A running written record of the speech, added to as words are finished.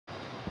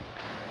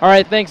All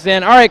right, thanks,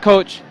 Dan. All right,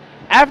 Coach.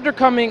 After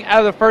coming out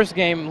of the first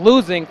game,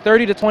 losing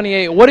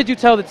 30-28, what did you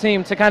tell the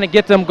team to kind of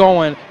get them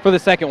going for the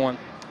second one?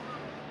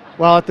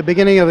 Well, at the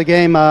beginning of the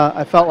game,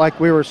 I felt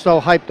like we were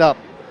so hyped up,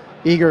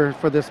 eager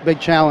for this big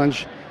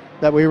challenge,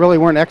 that we really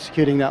weren't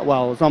executing that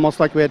well. It was almost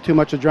like we had too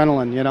much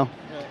adrenaline, you know.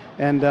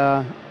 And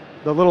the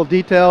little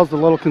details, the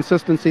little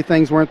consistency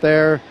things weren't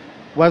there.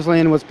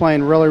 Wesleyan was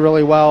playing really,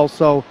 really well.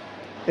 So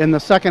in the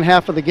second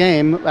half of the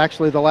game,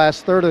 actually the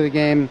last third of the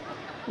game,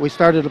 we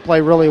started to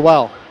play really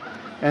well.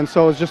 And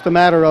so it was just a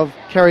matter of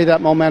carry that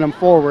momentum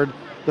forward.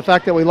 The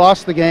fact that we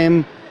lost the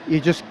game, you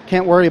just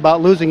can't worry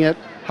about losing it.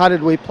 How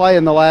did we play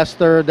in the last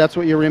third? That's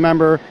what you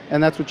remember,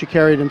 and that's what you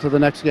carried into the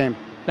next game.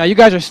 Now, you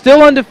guys are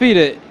still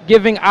undefeated,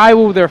 giving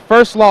IWU their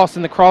first loss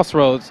in the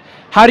Crossroads.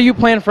 How do you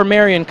plan for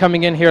Marion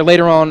coming in here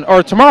later on,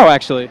 or tomorrow,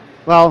 actually?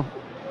 Well,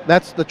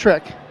 that's the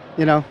trick,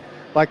 you know.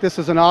 Like, this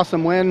is an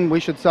awesome win. We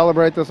should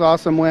celebrate this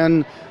awesome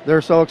win.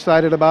 They're so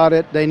excited about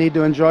it. They need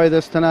to enjoy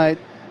this tonight.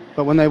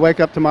 But when they wake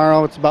up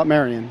tomorrow, it's about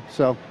Marion.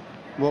 So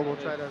we'll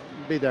try to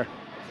be there.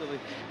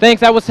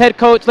 Thanks. That was head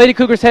coach, Lady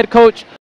Cougars head coach